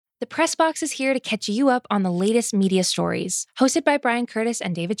The Press Box is here to catch you up on the latest media stories. Hosted by Brian Curtis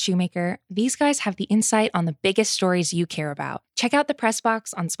and David Shoemaker, these guys have the insight on the biggest stories you care about. Check out The Press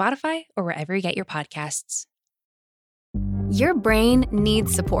Box on Spotify or wherever you get your podcasts. Your brain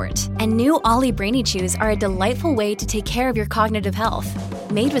needs support, and new Ollie Brainy Chews are a delightful way to take care of your cognitive health.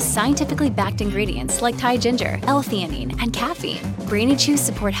 Made with scientifically backed ingredients like Thai ginger, L-theanine, and caffeine, Brainy Chews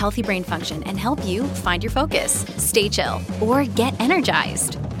support healthy brain function and help you find your focus, stay chill, or get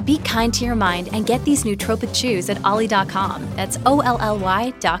energized. Be kind to your mind and get these nootropic chews at ollie.com. That's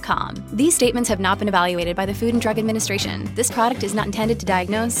OLLY.com. These statements have not been evaluated by the Food and Drug Administration. This product is not intended to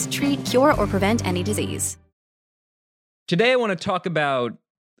diagnose, treat, cure, or prevent any disease. Today, I want to talk about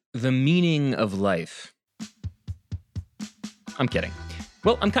the meaning of life. I'm kidding.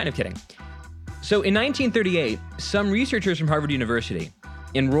 Well, I'm kind of kidding. So in 1938, some researchers from Harvard University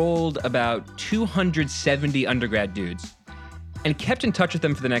enrolled about 270 undergrad dudes and kept in touch with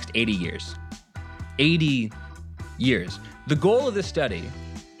them for the next 80 years. 80 years. The goal of this study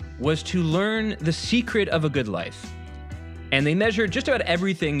was to learn the secret of a good life. And they measured just about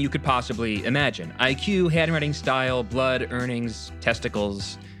everything you could possibly imagine. IQ, handwriting style, blood, earnings,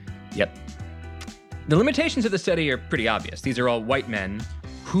 testicles. Yep. The limitations of the study are pretty obvious. These are all white men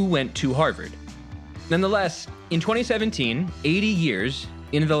who went to Harvard. Nonetheless, in 2017, 80 years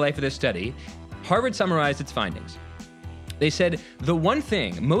into the life of this study, Harvard summarized its findings. They said, the one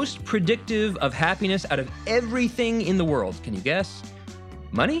thing most predictive of happiness out of everything in the world, can you guess?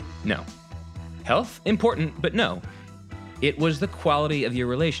 Money? No. Health? Important, but no. It was the quality of your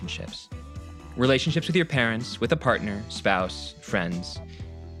relationships. Relationships with your parents, with a partner, spouse, friends,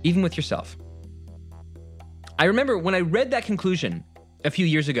 even with yourself. I remember when I read that conclusion a few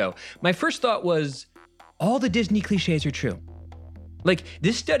years ago, my first thought was, all the Disney cliches are true. Like,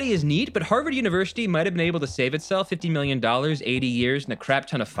 this study is neat, but Harvard University might have been able to save itself $50 million, 80 years, and a crap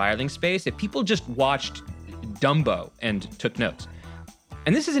ton of filing space if people just watched Dumbo and took notes.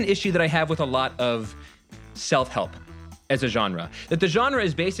 And this is an issue that I have with a lot of self-help as a genre. That the genre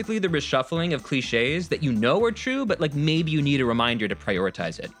is basically the reshuffling of cliches that you know are true, but like maybe you need a reminder to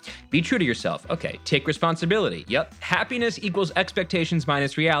prioritize it. Be true to yourself. Okay, take responsibility. Yep, happiness equals expectations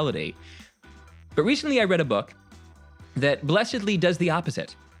minus reality. But recently I read a book that blessedly does the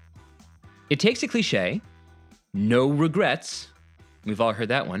opposite. It takes a cliche, no regrets, we've all heard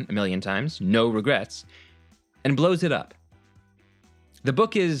that one a million times, no regrets, and blows it up. The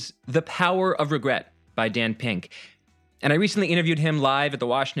book is The Power of Regret by Dan Pink. And I recently interviewed him live at the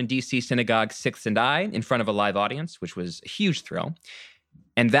Washington, D.C. Synagogue Sixth and I in front of a live audience, which was a huge thrill.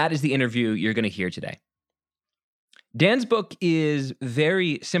 And that is the interview you're going to hear today. Dan's book is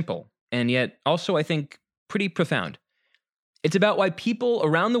very simple, and yet also, I think, pretty profound. It's about why people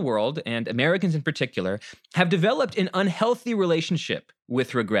around the world, and Americans in particular, have developed an unhealthy relationship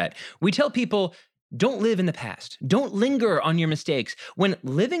with regret. We tell people, don't live in the past. Don't linger on your mistakes. When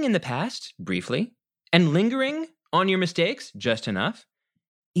living in the past, briefly, and lingering on your mistakes, just enough,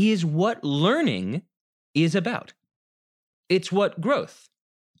 is what learning is about. It's what growth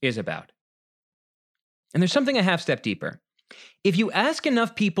is about. And there's something a half step deeper. If you ask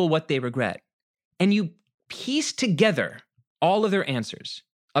enough people what they regret, and you piece together all of their answers,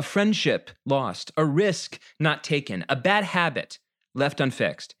 a friendship lost, a risk not taken, a bad habit left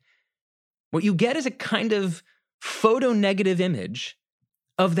unfixed, what you get is a kind of photo-negative image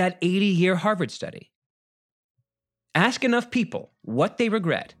of that 80-year Harvard study. Ask enough people what they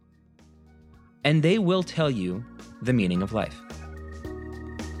regret, and they will tell you the meaning of life.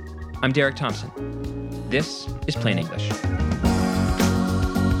 I'm Derek Thompson. This is Plain English.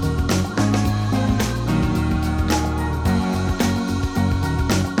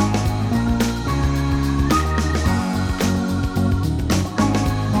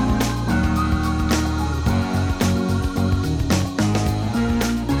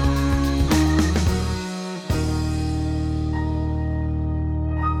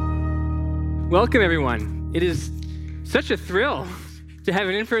 Welcome, everyone. It is such a thrill to have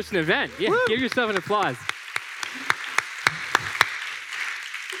an in-person event. Yeah, give yourself an applause.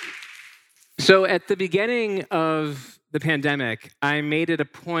 So at the beginning of the pandemic, I made it a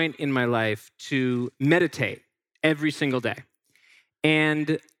point in my life to meditate every single day.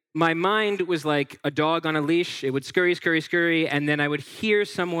 And my mind was like a dog on a leash. It would scurry, scurry, scurry, and then I would hear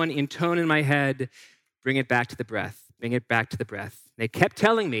someone intone in my head, bring it back to the breath, bring it back to the breath. They kept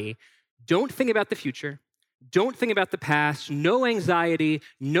telling me, don't think about the future. Don't think about the past. No anxiety,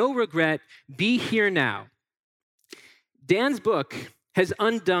 no regret. Be here now. Dan's book has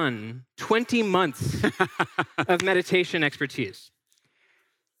undone 20 months of meditation expertise.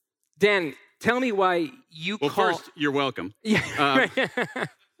 Dan, tell me why you Well, first, you're welcome. Yeah.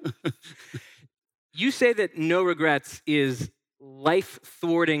 You say that no regrets is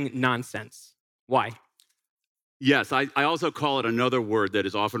life-thwarting nonsense. Why? Yes, I also call it another word that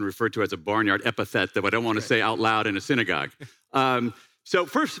is often referred to as a barnyard epithet that I don't want to say out loud in a synagogue. So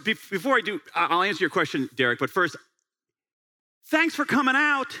first, before I do, I'll answer your question, Derek, but first, thanks for coming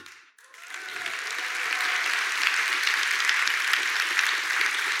out.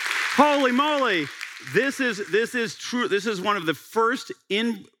 Holy moly, this is true. This is one of the first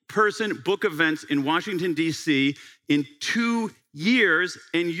in-person book events in Washington, D.C. in 2 years,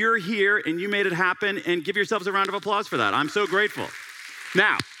 and you're here, and you made it happen, and give yourselves a round of applause for that. I'm so grateful.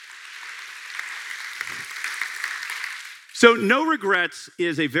 Now, so no regrets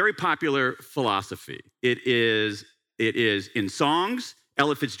is a very popular philosophy. It is in songs.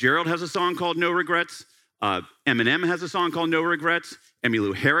 Ella Fitzgerald has a song called No Regrets. Eminem has a song called No Regrets.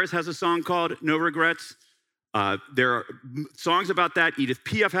 Emmylou Harris has a song called No Regrets. There are songs about that. Edith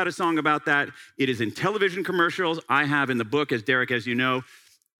Piaf had a song about that. It is in television commercials. I have in the book, as Derek, as you know,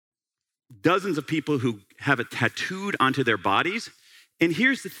 dozens of people who have it tattooed onto their bodies. And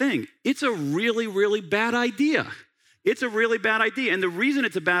here's the thing. It's a really, really bad idea. It's a really bad idea. And the reason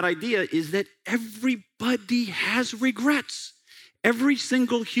it's a bad idea is that everybody has regrets. Every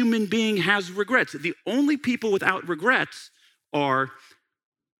single human being has regrets. The only people without regrets are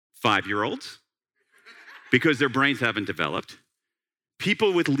 5-year-olds, because their brains haven't developed,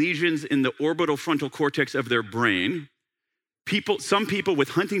 people with lesions in the orbital frontal cortex of their brain, some people with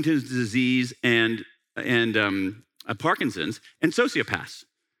Huntington's disease and Parkinson's, and sociopaths.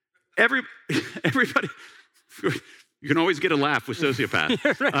 Everybody, you can always get a laugh with sociopaths.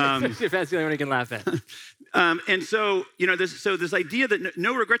 Right. Sociopaths the only one you can laugh at. And so, this idea that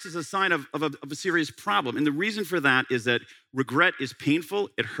no regrets is a sign of a serious problem. And the reason for that is that regret is painful,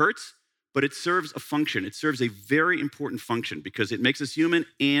 it hurts, but it serves a function. It serves a very important function because it makes us human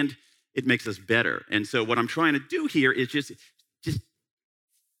and it makes us better. And so what I'm trying to do here is just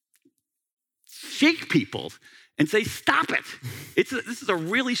shake people and say, stop it. This is a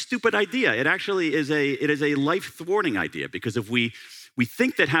really stupid idea. It actually is a life-thwarting idea, because if we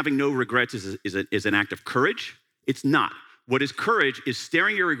think that having no regrets is an act of courage, it's not. What is courage is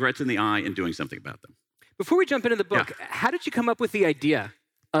staring your regrets in the eye and doing something about them. Before we jump into the book, How did you come up with the idea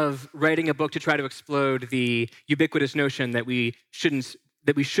of writing a book to try to explode the ubiquitous notion that we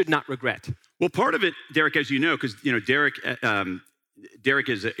should not regret? Well, part of it, Derek, as you know, because Derek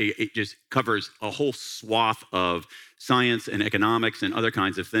just covers a whole swath of science and economics and other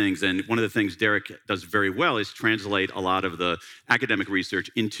kinds of things. And one of the things Derek does very well is translate a lot of the academic research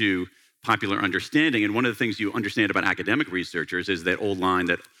into popular understanding. And one of the things you understand about academic researchers is that old line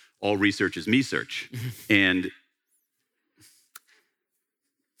that all research is me search. And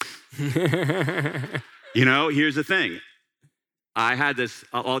here's the thing. I had this,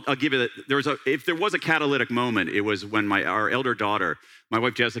 I'll give you if there was a catalytic moment, it was when our elder daughter, my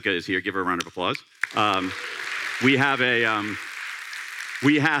wife Jessica is here, give her a round of applause. Our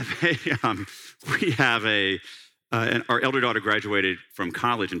elder daughter graduated from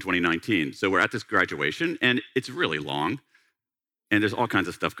college in 2019. So we're at this graduation and it's really long and there's all kinds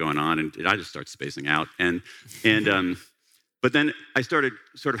of stuff going on and I just start spacing out. But then I started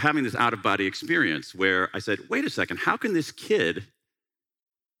sort of having this out-of-body experience where I said, wait a second, how can this kid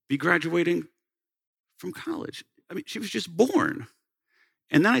be graduating from college? I mean, she was just born.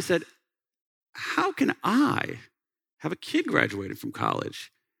 And then I said, how can I have a kid graduating from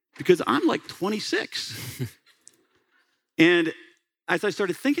college? Because I'm like 26. And as I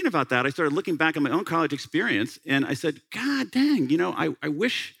started thinking about that, I started looking back on my own college experience, and I said, God dang, I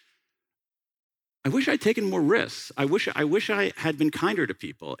wish I'd taken more risks. I wish I had been kinder to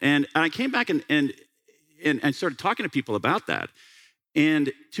people. And I came back and started talking to people about that.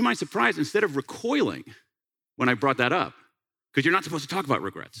 And to my surprise, instead of recoiling when I brought that up, because you're not supposed to talk about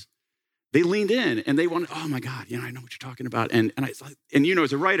regrets, they leaned in and they wanted, oh my God, I know what you're talking about. And as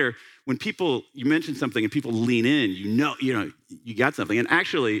a writer, when you mention something and people lean in, you got something. And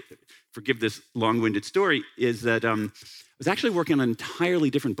actually, forgive this long-winded story, is that I was actually working on an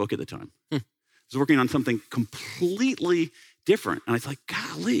entirely different book at the time. I was working on something completely different. And I was like,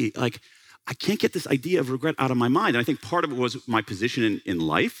 golly, I can't get this idea of regret out of my mind. And I think part of it was my position in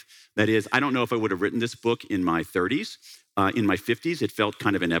life. That is, I don't know if I would have written this book in my 30s. In my 50s, it felt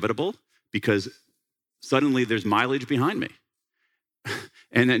kind of inevitable because suddenly there's mileage behind me.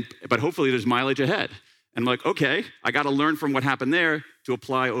 But hopefully there's mileage ahead. And I'm like, okay, I got to learn from what happened there to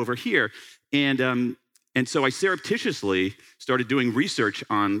apply over here. And so I surreptitiously started doing research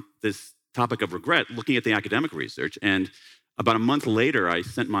on this topic of regret, looking at the academic research. And about a month later, I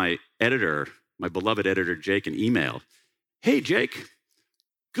sent my editor, my beloved editor, Jake, an email. Hey, Jake,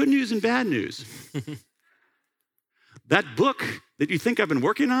 good news and bad news. That book that you think I've been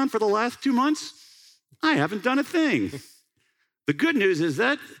working on for the last 2 months, I haven't done a thing. The good news is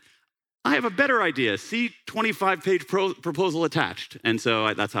that I have a better idea. See 25-page proposal attached. And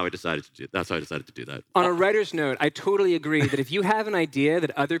so that's how I decided to do that. On a writer's note, I totally agree that if you have an idea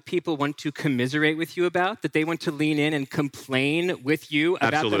that other people want to commiserate with you about, that they want to lean in and complain with you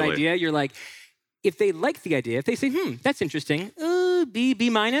about that idea, you're like, if they like the idea, if they say, that's interesting, B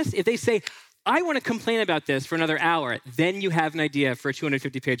minus. If they say, I want to complain about this for another hour, then you have an idea for a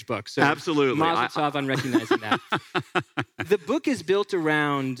 250-page book. So absolutely. Mazel tov on recognizing that. The book is built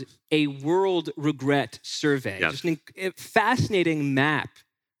around a world regret survey. Yes. Just a fascinating map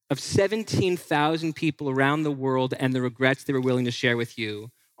of 17,000 people around the world and the regrets they were willing to share with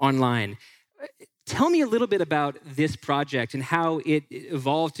you online. Tell me a little bit about this project and how it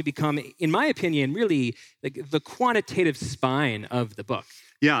evolved to become, in my opinion, really like the quantitative spine of the book.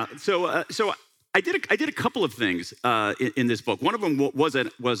 Yeah, so I did a couple of things in this book. One of them was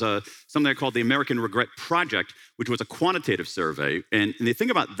something I called the American Regret Project, which was a quantitative survey. And the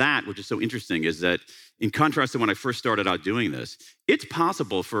thing about that, which is so interesting, is that in contrast to when I first started out doing this, it's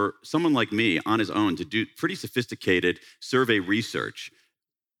possible for someone like me on his own to do pretty sophisticated survey research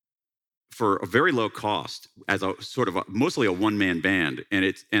for a very low cost as a sort of mostly a one-man band.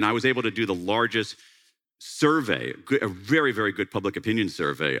 And I was able to do the largest survey, a very, very good public opinion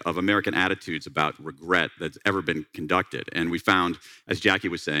survey of American attitudes about regret that's ever been conducted. And we found, as Jackie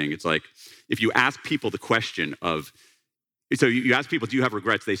was saying, it's like, if you ask people the question of, so you ask people, do you have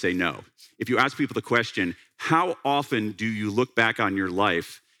regrets? They say no. If you ask people the question, how often do you look back on your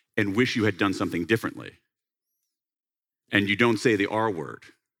life and wish you had done something differently? And you don't say the R word.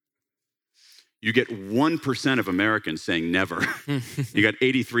 You get 1% of Americans saying never. You got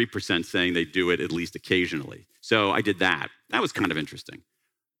 83% saying they do it at least occasionally. So I did that. That was kind of interesting.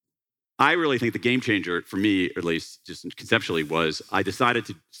 I really think the game changer for me, at least just conceptually, was I decided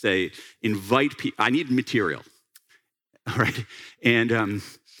to say, invite people. I need material, all right? And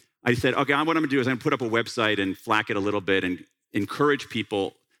I said, okay, what I'm gonna do is I'm gonna put up a website and flack it a little bit and encourage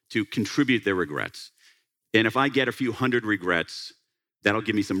people to contribute their regrets. And if I get a few hundred regrets, that'll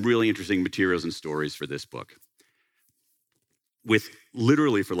give me some really interesting materials and stories for this book. With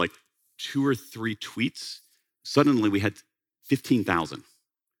literally for like 2 or 3 tweets, suddenly we had 15,000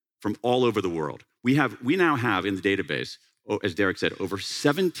 from all over the world. We now have in the database, as Derek said, over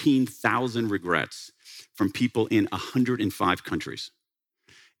 17,000 regrets from people in 105 countries.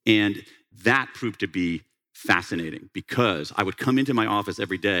 And that proved to be fascinating because I would come into my office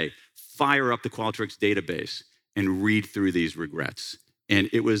every day, fire up the Qualtrics database, and read through these regrets. And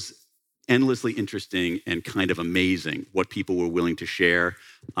it was endlessly interesting and kind of amazing what people were willing to share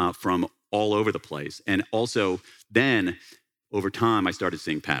from all over the place. And also then, over time, I started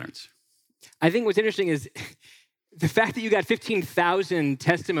seeing patterns. I think what's interesting is the fact that you got 15,000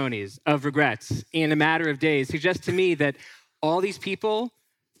 testimonies of regrets in a matter of days suggests to me that all these people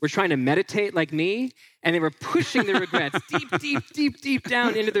were trying to meditate like me, and they were pushing their regrets deep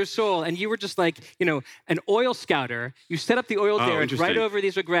down into their soul. And you were just like, an oil scouter. You set up the oil derrick right over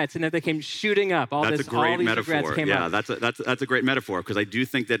these regrets, and then they came shooting up. All these metaphor. Regrets came up. That's a great metaphor because I do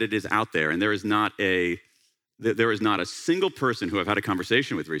think that it is out there, and there is not a single person who I've had a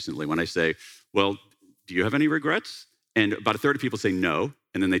conversation with recently when I say, well, do you have any regrets? And about a third of people say no,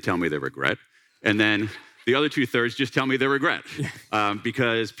 and then they tell me they regret. And then the other 2/3 just tell me they regret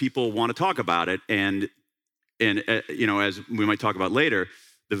because people want to talk about it. And as we might talk about later,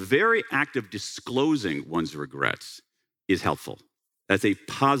 the very act of disclosing one's regrets is helpful. That's a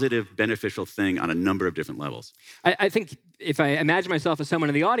positive, beneficial thing on a number of different levels. I think if I imagine myself as someone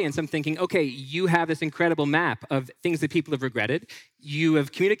in the audience, I'm thinking, okay, you have this incredible map of things that people have regretted. You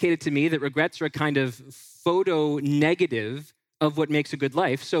have communicated to me that regrets are a kind of photo negative of what makes a good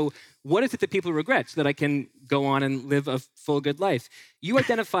life. So what is it that people regret so that I can go on and live a full good life? You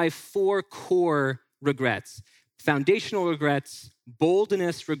identify 4 core regrets: foundational regrets,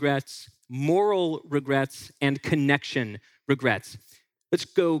 boldness regrets, moral regrets, and connection regrets. Let's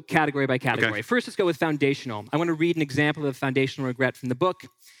go category by category. Okay. First, let's go with foundational. I want to read an example of foundational regret from the book.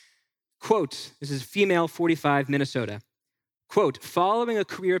 Quote, this is female, 45, Minnesota. Quote, following a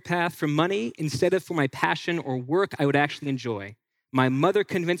career path for money instead of for my passion or work I would actually enjoy. My mother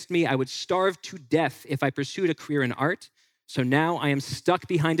convinced me I would starve to death if I pursued a career in art. So now I am stuck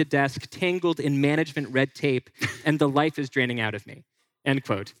behind a desk, tangled in management red tape, and the life is draining out of me. End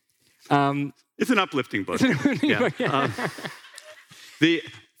quote. It's an uplifting book. The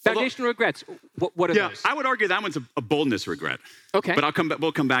foundational regrets, what are those? I would argue that one's a boldness regret. Okay. But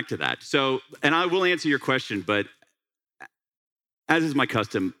we'll come back to that. So, and I will answer your question, but as is my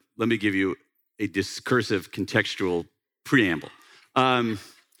custom, let me give you a discursive contextual preamble.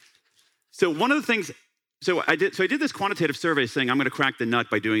 So one of the things, I did this quantitative survey saying I'm going to crack the nut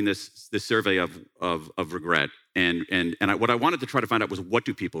by doing this survey of regret. What I wanted to try to find out was, what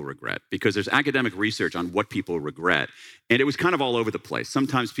do people regret? Because there's academic research on what people regret. And it was kind of all over the place.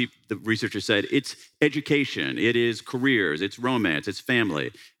 Sometimes the researchers said it's education, it is careers, it's romance, it's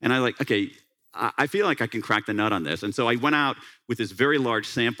family. And I feel like I can crack the nut on this. And so I went out with this very large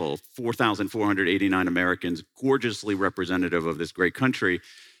sample, 4,489 Americans, gorgeously representative of this great country,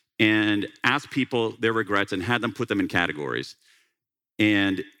 and asked people their regrets and had them put them in categories.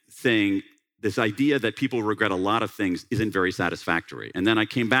 And saying, this idea that people regret a lot of things isn't very satisfactory. And then I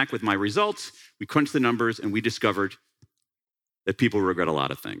came back with my results, we crunched the numbers, and we discovered that people regret a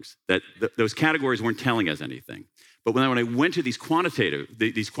lot of things, that those categories weren't telling us anything. But when I went to these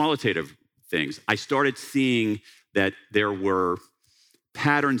qualitative things, I started seeing that there were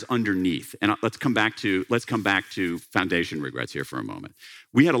patterns underneath. And let's come back to foundation regrets here for a moment.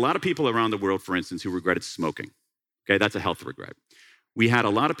 We had a lot of people around the world, for instance, who regretted smoking. Okay, that's a health regret. We had a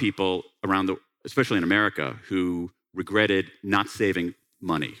lot of people especially in America, who regretted not saving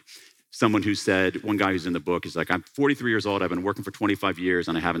money. Someone who said, one guy who's in the book is like, I'm 43 years old, I've been working for 25 years,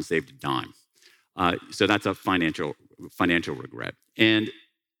 and I haven't saved a dime. So that's a financial regret. And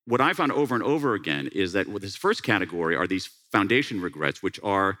what I found over and over again is that with this first category are these foundation regrets, which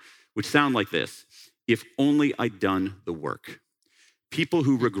sound like this: if only I'd done the work. People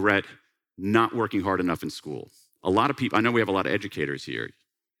who regret not working hard enough in school. A lot of people, I know we have a lot of educators here.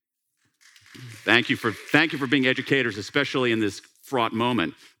 Thank you for being educators, especially in this fraught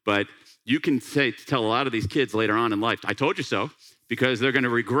moment. But you can tell a lot of these kids later on in life, I told you so, because they're going to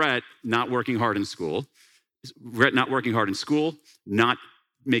regret not working hard in school, not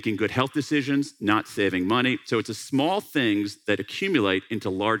making good health decisions, not saving money. So it's the small things that accumulate into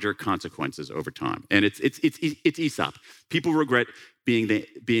larger consequences over time. And it's Aesop. People regret being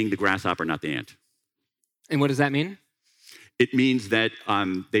the grasshopper, not the ant. And what does that mean? It means that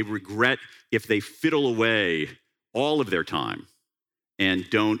they regret if they fiddle away all of their time and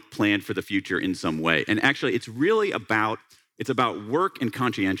don't plan for the future in some way. And actually, it's about work and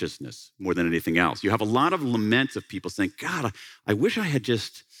conscientiousness more than anything else. You have a lot of laments of people saying, God, I wish I had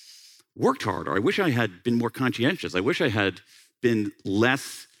just worked harder. I wish I had been more conscientious. I wish I had been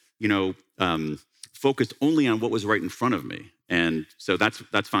less, focused only on what was right in front of me. And so that's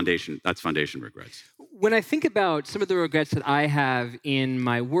foundation regrets. When I think about some of the regrets that I have in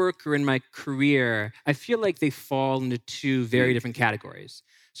my work or in my career, I feel like they fall into two very different categories.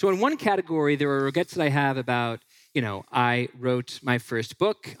 So in one category, there are regrets that I have about, I wrote my first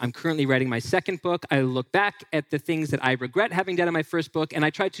book. I'm currently writing my second book. I look back at the things that I regret having done in my first book, and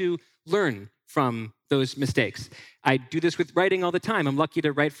I try to learn from those mistakes. I do this with writing all the time. I'm lucky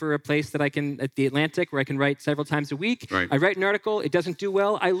to write for a place at The Atlantic, where I can write several times a week. Right. I write an article, it doesn't do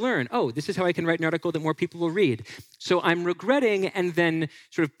well, I learn, this is how I can write an article that more people will read. So I'm regretting and then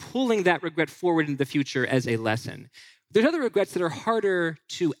sort of pulling that regret forward into the future as a lesson. There's other regrets that are harder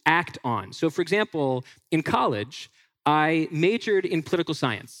to act on. So for example, in college, I majored in political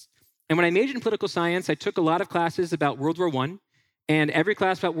science. And when I majored in political science, I took a lot of classes about World War I. And every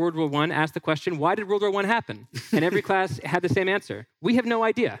class about World War I asked the question, why did World War I happen? And every class had the same answer. We have no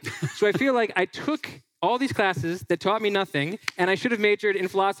idea. So I feel like I took all these classes that taught me nothing, and I should have majored in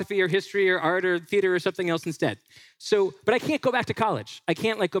philosophy or history or art or theater or something else instead. But I can't go back to college. I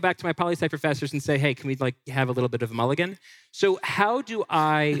can't go back to my poli-sci professors and say, hey, can we have a little bit of a mulligan? So how do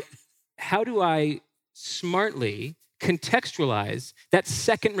I smartly contextualize that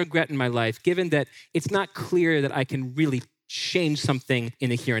second regret in my life, given that it's not clear that I can really change something in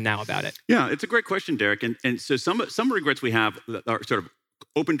the here and now about it? Yeah, it's a great question, Derek. And so some regrets we have are sort of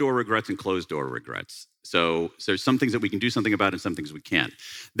open door regrets and closed door regrets. So some things that we can do something about and some things we can't.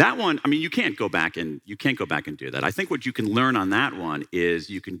 That one, you can't go back and do that. I think what you can learn on that one is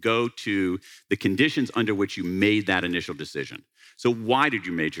you can go to the conditions under which you made that initial decision. So why did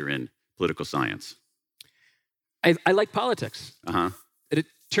you major in political science? I like politics. Uh-huh. It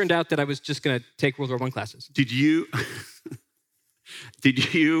turned out that I was just going to take World War I classes. Did you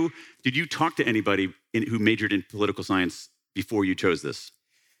talk to anybody who majored in political science before you chose this?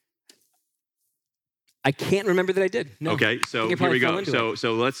 I can't remember that I did. No. Okay, so here we go. So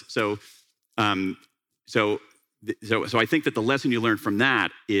I think that the lesson you learned from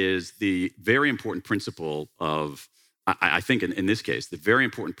that is the very important principle of, I think in this case, the very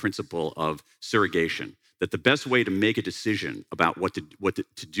important principle of surrogation. that the best way to make a decision about what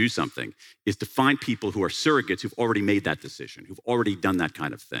to do something is to find people who are surrogates who've already made that decision, who've already done that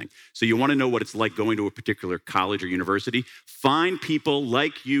kind of thing. So you want to know what it's like going to a particular college or university? Find people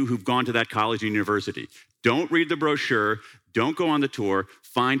like you who've gone to that college or university. Don't read the brochure. Don't go on the tour.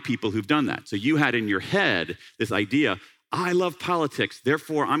 Find people who've done that. So you had in your head this idea, I love politics,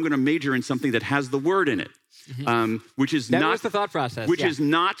 therefore I'm going to major in something that has the word in it. Which is that was the thought process. Which is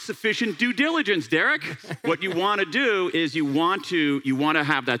not sufficient due diligence, Derek. What you want to do is you want to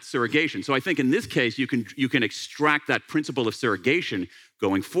have that surrogation. So I think in this case you can extract that principle of surrogation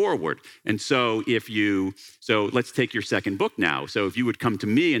going forward. And so let's take your second book now. So if you would come to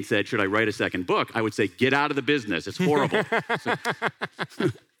me and said, should I write a second book? I would say, get out of the business. It's horrible.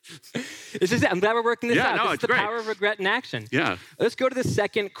 I'm glad we're working this out. No, this it's is the great. Power of regret in action. Yeah. Let's go to the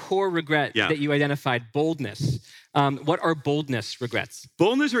second core regret that you identified, boldness. What are boldness regrets?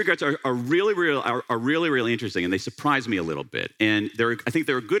 Boldness regrets are really interesting, and they surprise me a little bit. And I think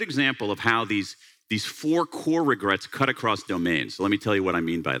they're a good example of how these four core regrets cut across domains. So let me tell you what I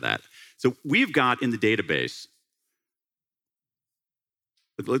mean by that. So we've got in the database.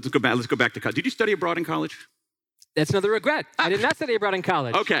 Let's go back to college. Did you study abroad in college? That's another regret. I did not study abroad in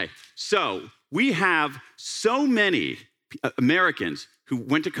college. Okay, so we have so many Americans who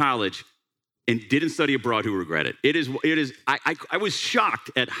went to college and didn't study abroad who regret it. It is. I was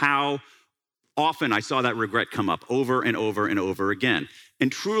shocked at how often I saw that regret come up over and over and over again. And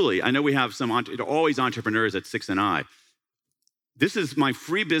truly, I know we have always entrepreneurs at 6 and I. This is my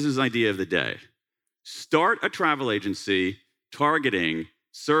free business idea of the day. Start a travel agency targeting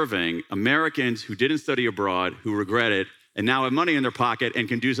serving Americans who didn't study abroad, who regret it, and now have money in their pocket and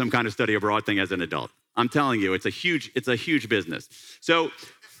can do some kind of study abroad thing as an adult. I'm telling you, it's a huge business. So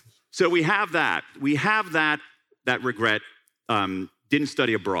we have that. We have that regret, didn't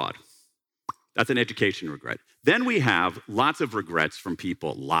study abroad. That's an education regret. Then we have a lot of regrets from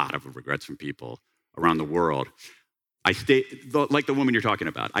people around the world. Like the woman you're talking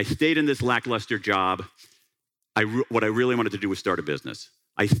about. I stayed in this lackluster job. What I really wanted to do was start a business.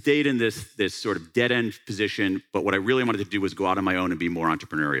 I stayed in this sort of dead-end position, but what I really wanted to do was go out on my own and be more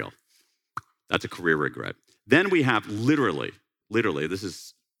entrepreneurial. That's a career regret. Then we have literally, this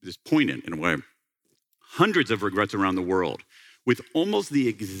is poignant in a way, hundreds of regrets around the world with almost the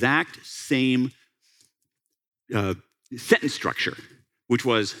exact same sentence structure, which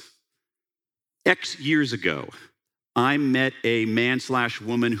was, X years ago, I met a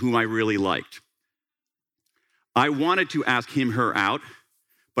man/woman whom I really liked. I wanted to ask him, her out,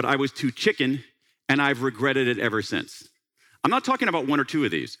 but I was too chicken, and I've regretted it ever since. I'm not talking about one or two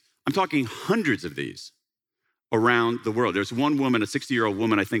of these. I'm talking hundreds of these around the world. There's one woman, a 60-year-old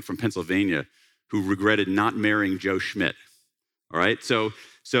woman, I think from Pennsylvania, who regretted not marrying Joe Schmidt. All right, so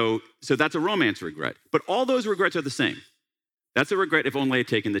that's a romance regret. But all those regrets are the same. That's a regret if only I'd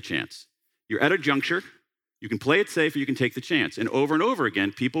taken the chance. You're at a juncture. You can play it safe or you can take the chance. And over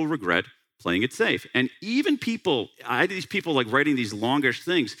again, people regret playing it safe. And even people, I had these people like writing these longish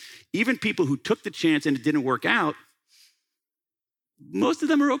things, even people who took the chance and it didn't work out, most of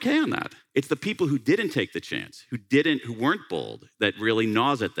them are okay on that. It's the people who didn't take the chance, who weren't bold, that really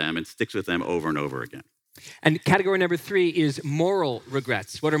gnaws at them and sticks with them over and over again. And category number 3 is moral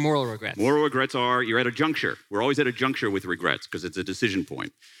regrets. What are moral regrets? Moral regrets are, you're at a juncture. We're always at a juncture with regrets because it's a decision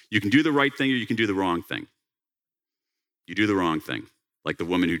point. You can do the right thing or you can do the wrong thing. You do the wrong thing, like the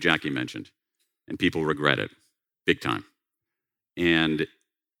woman who Jackie mentioned, and people regret it big time. And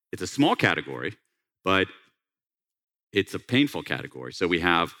it's a small category, but it's a painful category. So we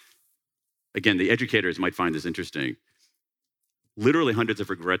have, again, the educators might find this interesting, literally hundreds of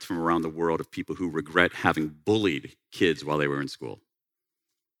regrets from around the world of people who regret having bullied kids while they were in school.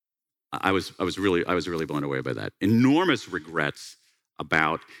 I was really blown away by that. Enormous regrets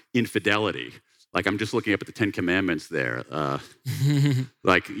about infidelity. Like, I'm just looking up at the 10 Commandments there. We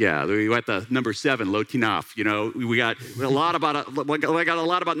got the number 7, lo tinaf. You know, we got a lot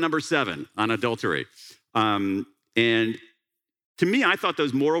about number 7 on adultery. And to me, I thought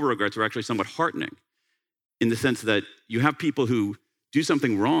those moral regrets were actually somewhat heartening in the sense that you have people who do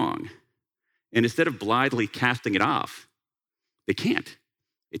something wrong, and instead of blithely casting it off, they can't.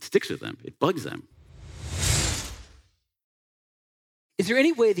 It sticks with them. It bugs them. Is there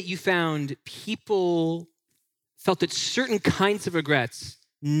any way that you found people felt that certain kinds of regrets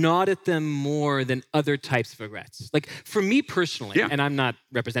gnawed at them more than other types of regrets? Like, for me personally, and I'm not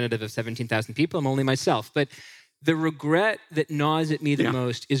representative of 17,000 people, I'm only myself, but the regret that gnaws at me the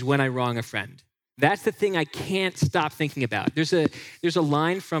most is when I wrong a friend. That's the thing I can't stop thinking about. There's a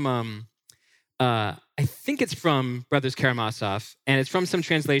line from, I think it's from Brothers Karamazov, and it's from some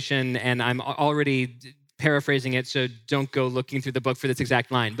translation, and I'm already paraphrasing it, so don't go looking through the book for this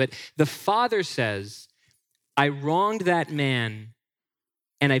exact line. But the father says, I wronged that man,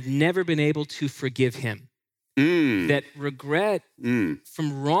 and I've never been able to forgive him. That regret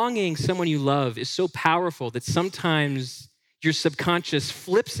from wronging someone you love is so powerful that sometimes your subconscious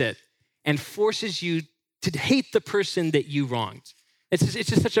flips it and forces you to hate the person that you wronged. It's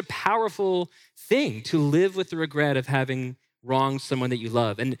just such a powerful thing to live with the regret of having wronged someone that you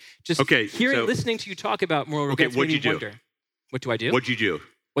love. And just listening to you talk about moral regrets made me wonder. What do I do? What'd you do?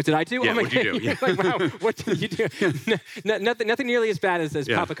 What did I do? Yeah, what'd you do? Yeah. Like, wow, what did you do? Nothing nearly as bad as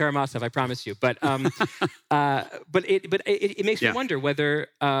Papa Karamazov, I promise you. But it makes me wonder whether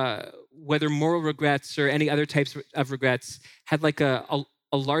moral regrets or any other types of regrets had like a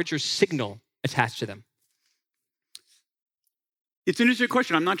larger signal attached to them. It's an interesting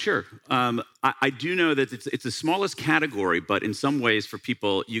question. I'm not sure. I do know that it's the smallest category, but in some ways for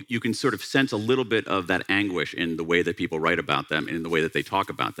people, you can sort of sense a little bit of that anguish in the way that people write about them and in the way that they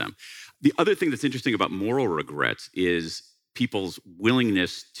talk about them. The other thing that's interesting about moral regrets is people's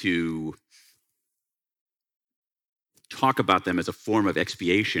willingness to talk about them as a form of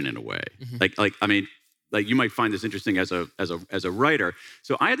expiation in a way. Mm-hmm. Like you might find this interesting as a writer.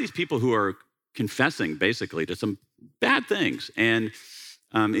 So I have these people who are confessing basically to some bad things, and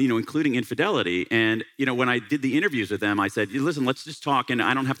including infidelity. And when I did the interviews with them, I said, "Listen, let's just talk, and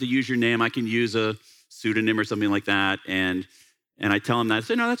I don't have to use your name. I can use a pseudonym or something like that." And I tell them that. I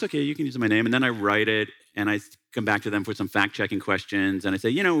say, "No, that's okay. You can use my name." And then I write it, and I come back to them for some fact-checking questions, and I say,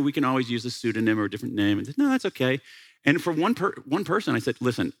 "We can always use a pseudonym or a different name." And they say, "No, that's okay." And for one person, I said,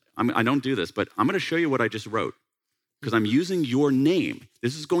 "Listen, I don't do this, but I'm going to show you what I just wrote, because I'm using your name.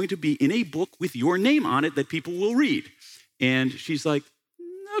 This is going to be in a book with your name on it that people will read." And she's like,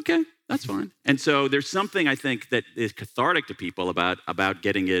 "Okay, that's fine." And so there's something I think that is cathartic to people about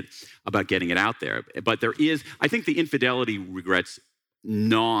getting it out there. But there is, I think, the infidelity regrets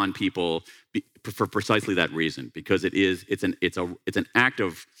gnaw on people for precisely that reason, because it's an act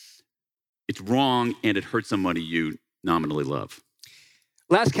of, it's wrong and it hurts somebody you nominally love.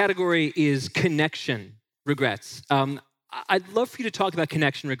 Last category is connection regrets. I'd love for you to talk about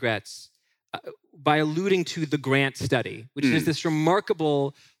connection regrets by alluding to the Grant study, which is this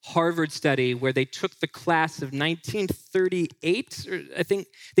remarkable Harvard study where they took the class of 1938, or I think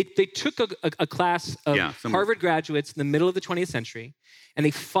they took a class of Harvard graduates in the middle of the 20th century, and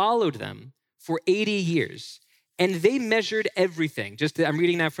they followed them for 80 years. And they measured everything. I'm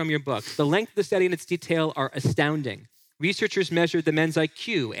reading now from your book. The length of the study and its detail are astounding. Researchers measured the men's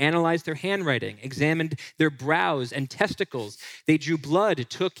IQ, analyzed their handwriting, examined their brows and testicles. They drew blood,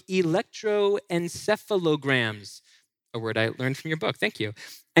 took electroencephalograms, a word I learned from your book, thank you,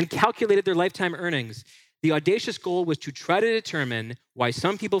 and calculated their lifetime earnings. The audacious goal was to try to determine why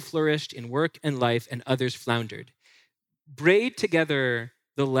some people flourished in work and life and others floundered. Braid together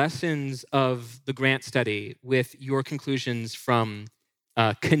the lessons of the Grant study with your conclusions from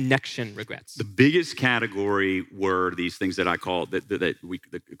connection regrets. The biggest category were these things that I call that we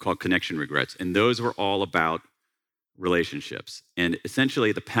call connection regrets, and those were all about relationships. And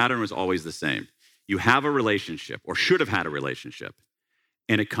essentially, the pattern was always the same. You have a relationship, or should have had a relationship,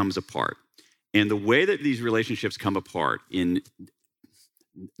 and it comes apart. And the way that these relationships come apart in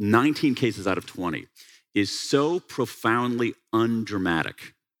 19 cases out of 20 is so profoundly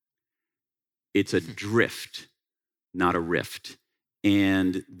undramatic. It's a drift, not a rift.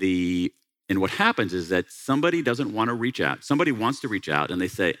 And what happens is that somebody doesn't want to reach out. Somebody wants to reach out, and they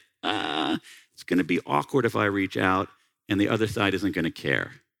say, it's going to be awkward if I reach out, and the other side isn't going to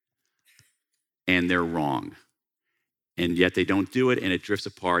care. And they're wrong. And yet they don't do it, and it drifts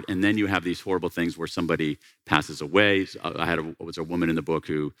apart. And then you have these horrible things where somebody passes away. Was a woman in the book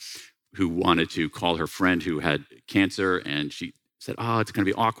who wanted to call her friend who had cancer, and she said, it's going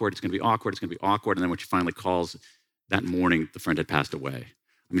to be awkward, it's going to be awkward, it's going to be awkward. And then when she finally calls, that morning, the friend had passed away.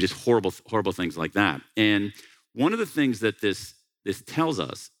 I mean, just horrible, horrible things like that. And one of the things that this tells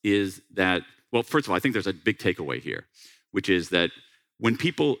us is that, well, first of all, I think there's a big takeaway here, which is that when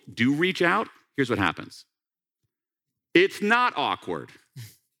people do reach out, here's what happens. It's not awkward,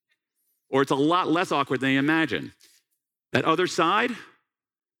 or it's a lot less awkward than you imagine. That other side,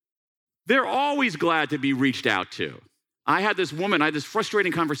 they're always glad to be reached out to. I had this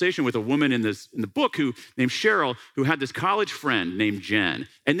frustrating conversation with a woman in the book named Cheryl, who had this college friend named Jen.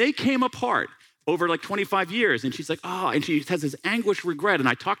 And they came apart over like 25 years. And she's like, and she has this anguish regret. And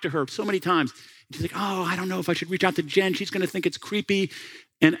I talked to her so many times. And she's like, I don't know if I should reach out to Jen. She's going to think it's creepy.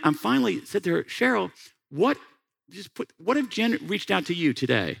 And I finally said to her, Cheryl, what if Jen reached out to you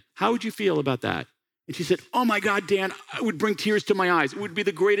today? How would you feel about that? And she said, oh my God, Dan, it would bring tears to my eyes. It would be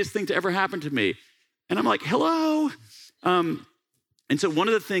the greatest thing to ever happen to me. And I'm like, hello? And so one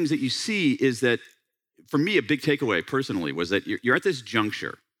of the things that you see is that, for me, a big takeaway personally was that you're at this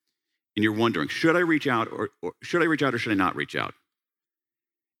juncture and you're wondering, should I reach out or should I not reach out?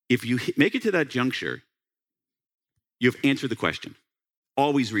 If you make it to that juncture, you've answered the question.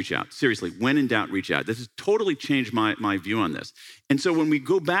 Always reach out. Seriously, when in doubt, reach out. This has totally changed my view on this. And so when we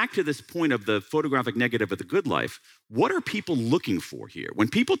go back to this point of the photographic negative of the good life, what are people looking for here? When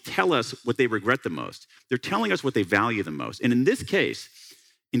people tell us what they regret the most, they're telling us what they value the most. And in this case,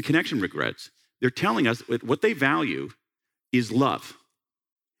 in connection regrets, they're telling us what they value is love.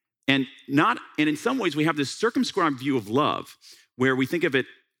 And in some ways, we have this circumscribed view of love where we think of it,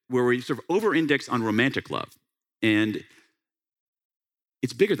 where we sort of over-index on romantic love. And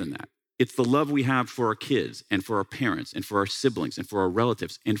it's bigger than that. It's the love we have for our kids and for our parents and for our siblings and for our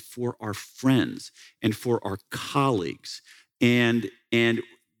relatives and for our friends and for our colleagues. And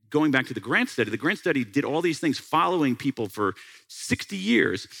going back to the Grant study did all these things following people for 60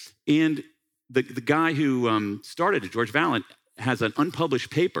 years. And the guy who started it, George Valent, has an unpublished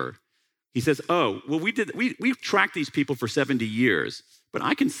paper. He says, we've tracked these people for 70 years, but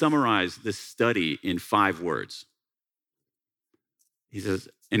I can summarize this study in 5 words. He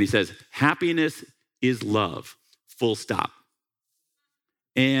says, happiness is love, full stop.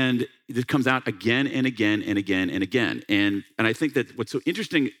 And it comes out again and again and again and again. And I think that what's so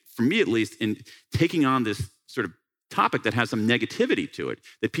interesting, for me at least, in taking on this sort of topic that has some negativity to it,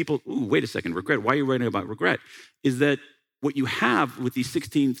 that people, wait a second, regret, why are you writing about regret? Is that what you have with these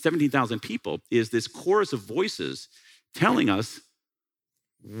 17,000 people is this chorus of voices telling us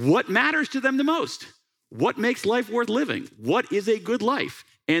what matters to them the most. What makes life worth living? What is a good life?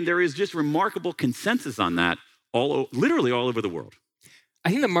 And there is just remarkable consensus on that literally all over the world.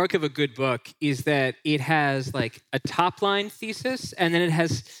 I think the mark of a good book is that it has like a top line thesis, and then it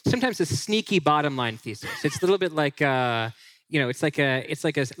has sometimes a sneaky bottom line thesis. It's a little bit like it's like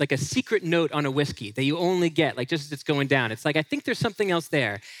a secret note on a whiskey that you only get like just as it's going down. It's like, I think there's something else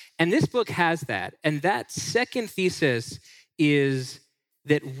there. And this book has that. And that second thesis is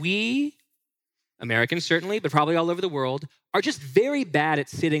that we, Americans certainly, but probably all over the world, are just very bad at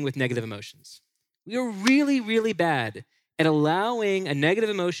sitting with negative emotions. We are really, really bad at allowing a negative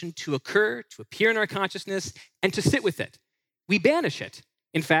emotion to occur, to appear in our consciousness, and to sit with it. We banish it.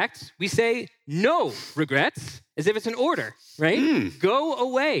 In fact, we say, no regrets, as if it's an order, right? Go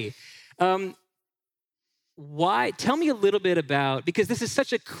away. Why? Tell me a little bit about, because this is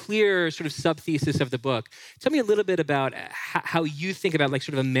such a clear sort of sub-thesis of the book, tell me a little bit about how you think about like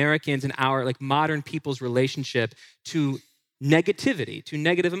sort of Americans and our like modern people's relationship to negativity, to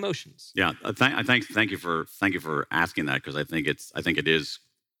negative emotions. Yeah, thank you for asking that, because I think it is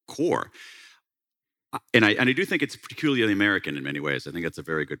core. And I do think it's peculiarly American in many ways. I think that's a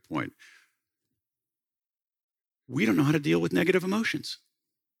very good point. We don't know how to deal with negative emotions.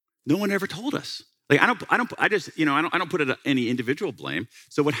 No one ever told us. Like I don't put it on any individual blame.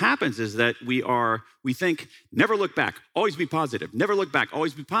 So what happens is that we think, never look back, always be positive. Never look back,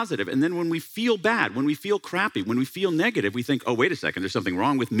 always be positive. And then when we feel bad, when we feel crappy, when we feel negative, we think, oh, wait a second, there's something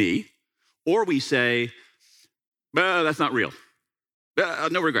wrong with me. Or we say, that's not real.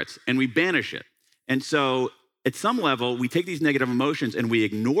 No regrets. And we banish it. And so at some level, we take these negative emotions and we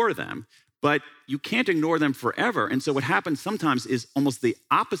ignore them, but you can't ignore them forever. And so what happens sometimes is almost the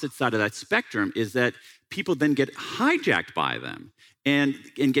opposite side of that spectrum, is that people then get hijacked by them and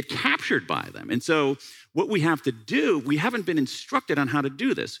get captured by them. And so what we have to do, we haven't been instructed on how to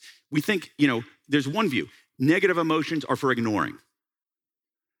do this. We think, there's one view. Negative emotions are for ignoring.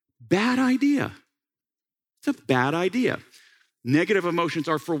 Bad idea. It's a bad idea. Negative emotions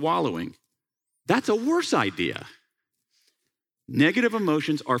are for wallowing. That's a worse idea. Negative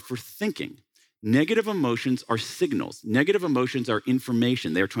emotions are for thinking. Negative emotions are signals. Negative emotions are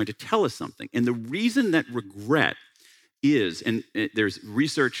information. They're trying to tell us something. And the reason that regret is, and there's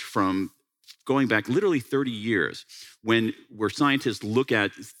research from going back literally 30 years, where scientists look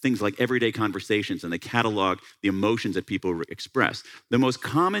at things like everyday conversations and they catalog the emotions that people express. The most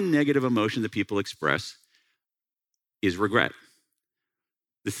common negative emotion that people express is regret.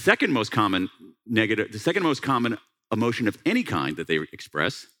 The second most common emotion of any kind that they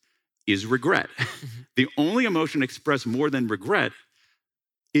express is regret. The only emotion expressed more than regret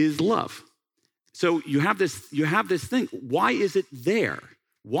is love. So you have this thing. Why is it there?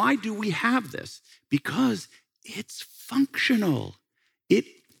 Why do we have this? Because it's functional.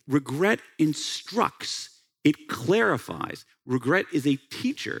 Regret instructs. It clarifies. Regret is a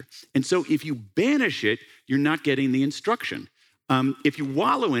teacher. And so if you banish it, you're not getting the instruction. If you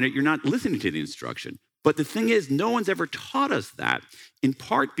wallow in it, you're not listening to the instruction. But the thing is, no one's ever taught us that, in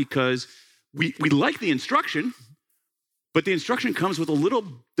part because we like the instruction, but the instruction comes with a little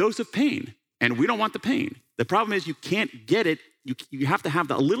dose of pain, and we don't want the pain. The problem is you can't get it. You have to have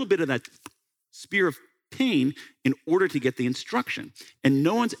a little bit of that spear of pain in order to get the instruction. And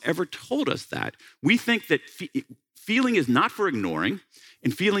no one's ever told us that. We think that feeling is not for ignoring,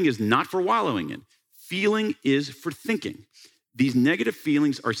 and feeling is not for wallowing in. Feeling is for thinking. These negative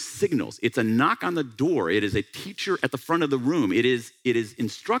feelings are signals. It's a knock on the door. It is a teacher at the front of the room. It is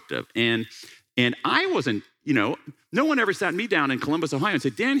instructive. And I wasn't, no one ever sat me down in Columbus, Ohio and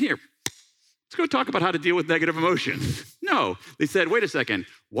said, Dan, here, let's go talk about how to deal with negative emotions. No, they said, wait a second,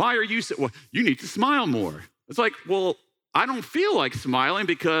 why are you, you need to smile more. It's like, well, I don't feel like smiling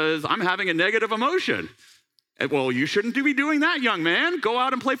because I'm having a negative emotion. Well, you shouldn't be doing that, young man. Go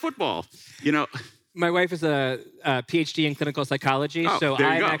out and play football. My wife is a PhD in clinical psychology, so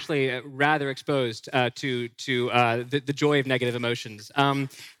I'm actually rather exposed to the joy of negative emotions.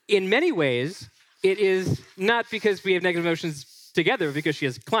 In many ways, it is not because we have negative emotions together, but because she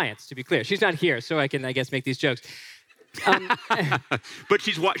has clients, to be clear. She's not here, so I can, I guess, make these jokes. But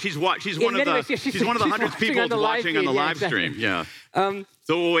she's one of the hundreds of people watching on the live stream. Yeah.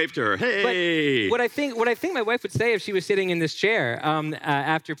 So we'll wave to her. Hey. But what I think my wife would say if she was sitting in this chair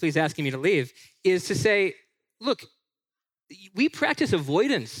after please asking me to leave is to say, look, we practice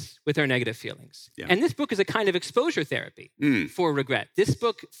avoidance with our negative feelings. Yeah. And this book is a kind of exposure therapy for regret. This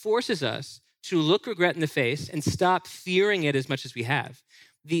book forces us to look regret in the face and stop fearing it as much as we have.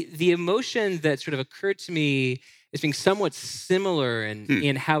 The emotion that sort of occurred to me as being somewhat similar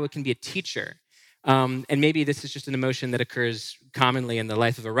in how it can be a teacher, and maybe this is just an emotion that occurs commonly in the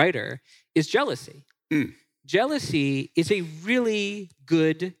life of a writer, is jealousy. Jealousy is a really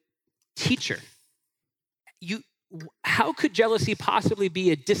good teacher. How could jealousy possibly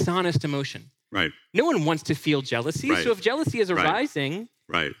be a dishonest emotion? Right. No one wants to feel jealousy. Right. So if jealousy is arising,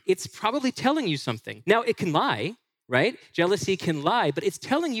 it's probably telling you something. Now, it can lie, right? Jealousy can lie, but it's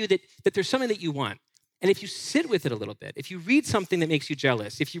telling you that there's something that you want. And if you sit with it a little bit, if you read something that makes you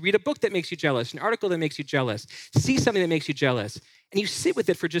jealous, if you read a book that makes you jealous, an article that makes you jealous, see something that makes you jealous, and you sit with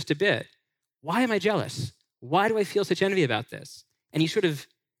it for just a bit, why am I jealous? Why do I feel such envy about this? And you sort of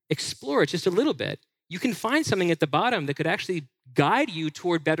explore it just a little bit, you can find something at the bottom that could actually guide you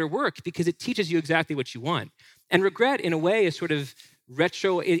toward better work because it teaches you exactly what you want. And regret, in a way, is sort of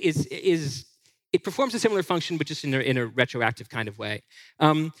it performs a similar function, but just in a retroactive kind of way.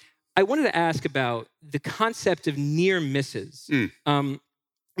 I wanted to ask about the concept of near misses.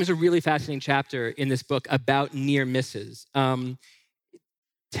 There's a really fascinating chapter in this book about near misses.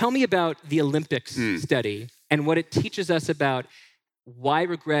 Tell me about the Olympics study and what it teaches us about why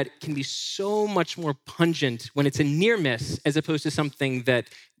regret can be so much more pungent when it's a near miss as opposed to something that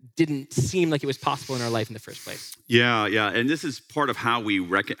didn't seem like it was possible in our life in the first place. Yeah. And this is part of how we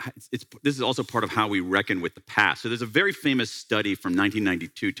reckon. This is also part of how we reckon with the past. So there's a very famous study from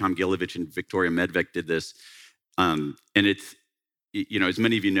 1992. Tom Gilovich and Victoria Medvec did this. And it's, as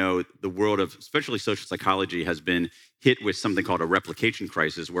many of you know, the world of especially social psychology has been hit with something called a replication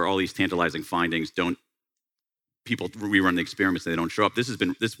crisis, where all these tantalizing findings people rerun the experiments and they don't show up.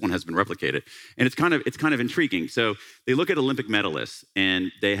 This one has been replicated. And it's kind of intriguing. So they look at Olympic medalists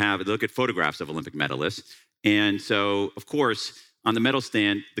and they look at photographs of Olympic medalists. And so, of course, on the medal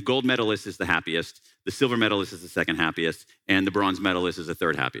stand, the gold medalist is the happiest, the silver medalist is the second happiest, and the bronze medalist is the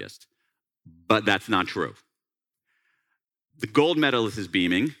third happiest. But that's not true. The gold medalist is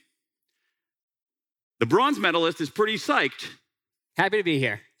beaming. The bronze medalist is pretty psyched. Happy to be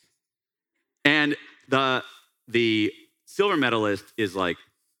here. And the silver medalist is like,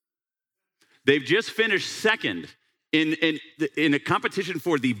 they've just finished second in a competition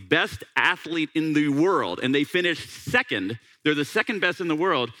for the best athlete in the world, and they finished second. They're the second best in the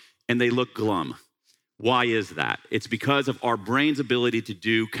world, and they look glum. Why is that? It's because of our brain's ability to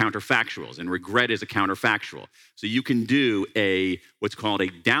do counterfactuals, and regret is a counterfactual. So you can do what's called a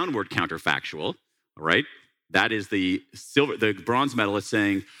downward counterfactual, all right? That is the bronze medalist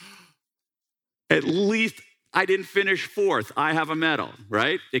saying, at least I didn't finish fourth. I have a medal,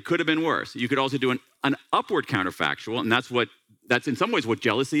 right? It could have been worse. You could also do an upward counterfactual, and that's in some ways what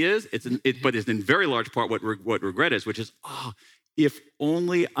jealousy is. But it's in very large part what regret is, which is, if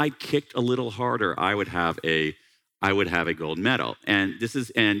only I kicked a little harder, I would have a gold medal. And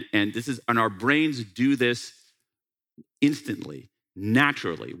our brains do this instantly,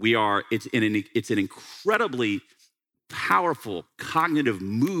 naturally. It's an incredibly powerful cognitive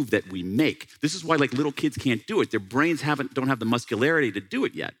move that we make. This is why little kids can't do it. Their brains don't have the muscularity to do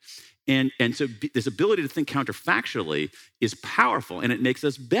it yet. And so this ability to think counterfactually is powerful, and it makes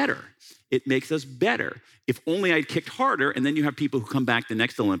us better. It makes us better. If only I'd kicked harder, and then you have people who come back the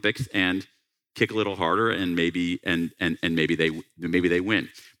next Olympics and kick a little harder, and maybe they win.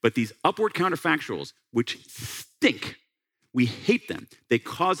 But these upward counterfactuals, which stink, we hate them. They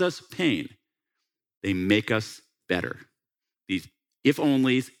cause us pain. They make us better. These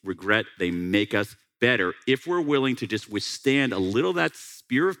if-onlys, regret, they make us better if we're willing to just withstand a little of that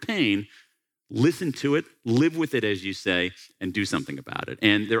spear of pain, listen to it, live with it, as you say, and do something about it.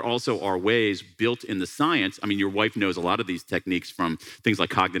 And there also are ways built in the science. I mean, your wife knows a lot of these techniques from things like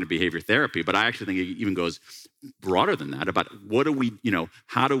cognitive behavior therapy, but I actually think it even goes broader than that about what do we,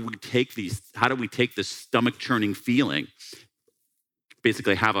 how do we take this stomach churning feeling,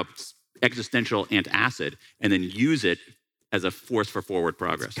 basically have a existential antacid, and then use it as a force for forward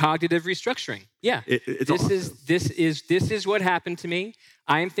progress. Cognitive restructuring. Yeah. This is what happened to me.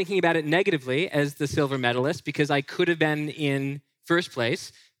 I am thinking about it negatively as the silver medalist because I could have been in first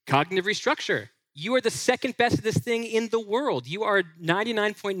place. Cognitive restructure. You are the second best at this thing in the world. You are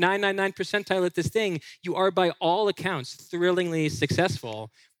 99.999 percentile at this thing. You are, by all accounts, thrillingly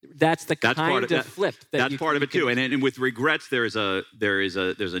successsul. That's the kind of flip. That's part of it too. And with regrets, there's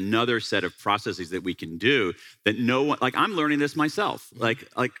another set of processes that we can do that no one, like I'm learning this myself.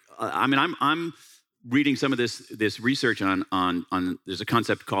 I'm reading some of this research on there's a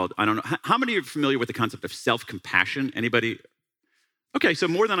concept called, I don't know, how many are familiar with the concept of self-compassion? Anybody? Okay, so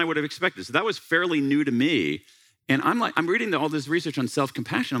more than I would have expected. So that was fairly new to me. And I'm reading all this research on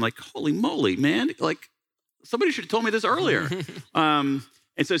self-compassion. I'm like, holy moly, man, like somebody should have told me this earlier.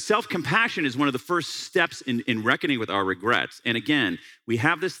 And so self-compassion is one of the first steps in reckoning with our regrets. And again, we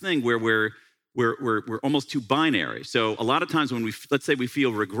have this thing where we're almost too binary. So a lot of times when let's say we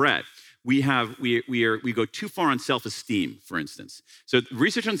feel regret, we go too far on self-esteem, for instance. So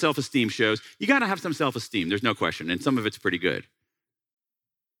research on self-esteem shows you got to have some self-esteem. There's no question, and some of it's pretty good.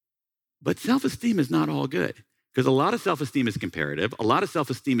 But self-esteem is not all good, because a lot of self-esteem is comparative. A lot of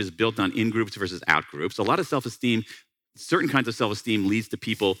self-esteem is built on in-groups versus out-groups. A lot of self-esteem, certain kinds of self-esteem leads to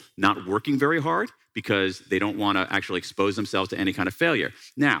people not working very hard because they don't want to actually expose themselves to any kind of failure.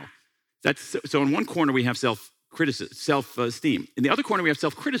 Now, so in one corner we have self-esteem. In the other corner we have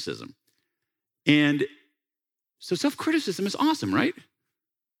self-criticism. And so self-criticism is awesome, right?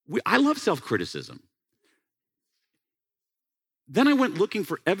 I love self-criticism. Then I went looking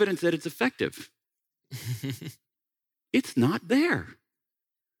for evidence that it's effective. It's not there.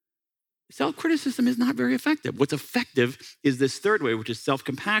 Self-criticism is not very effective. What's effective is this third way, which is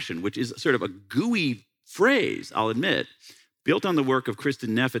self-compassion, which is sort of a gooey phrase, I'll admit, built on the work of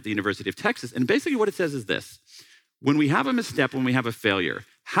Kristen Neff at the University of Texas. And basically what it says is this: when we have a misstep, when we have a failure,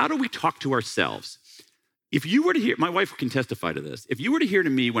 how do we talk to ourselves? If you were to hear, my wife can testify to this, if you were to hear to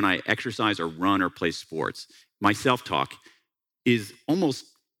me when I exercise or run or play sports, my self-talk is almost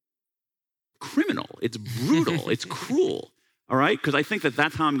criminal. It's brutal. It's cruel. All right? Because I think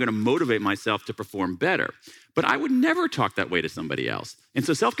that's how I'm going to motivate myself to perform better. But I would never talk that way to somebody else. And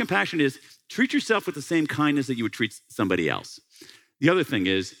so self-compassion is treat yourself with the same kindness that you would treat somebody else. The other thing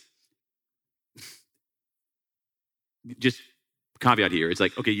is, just caveat here, it's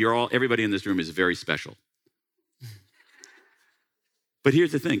like, okay, everybody in this room is very special. But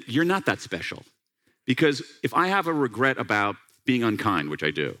here's the thing, you're not that special. Because if I have a regret about being unkind, which I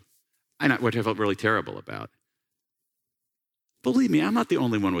do, which I felt really terrible about, believe me, I'm not the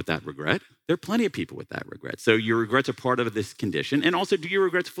only one with that regret. There are plenty of people with that regret. So your regrets are part of this condition. And also, do your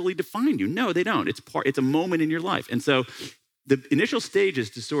regrets fully define you? No, they don't. It's a moment in your life. And so the initial stage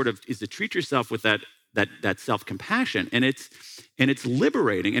is to treat yourself with that self-compassion. And it's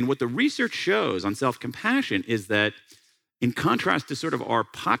liberating. And what the research shows on self-compassion is that in contrast to sort of our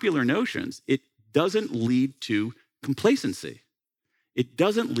popular notions, it doesn't lead to complacency. It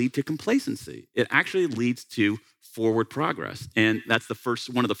doesn't lead to complacency. It actually leads to forward progress. And that's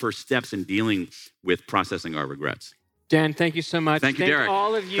one of the first steps in dealing with processing our regrets. Dan, thank you so much. Thank you, Derek. Thank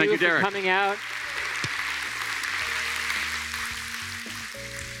all of you for coming out.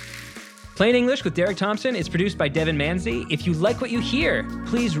 Plain English with Derek Thompson is produced by Devin Manzi. If you like what you hear,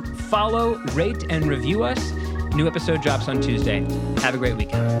 please follow, rate, and review us. New episode drops on Tuesday. Have a great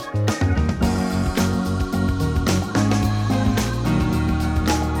weekend.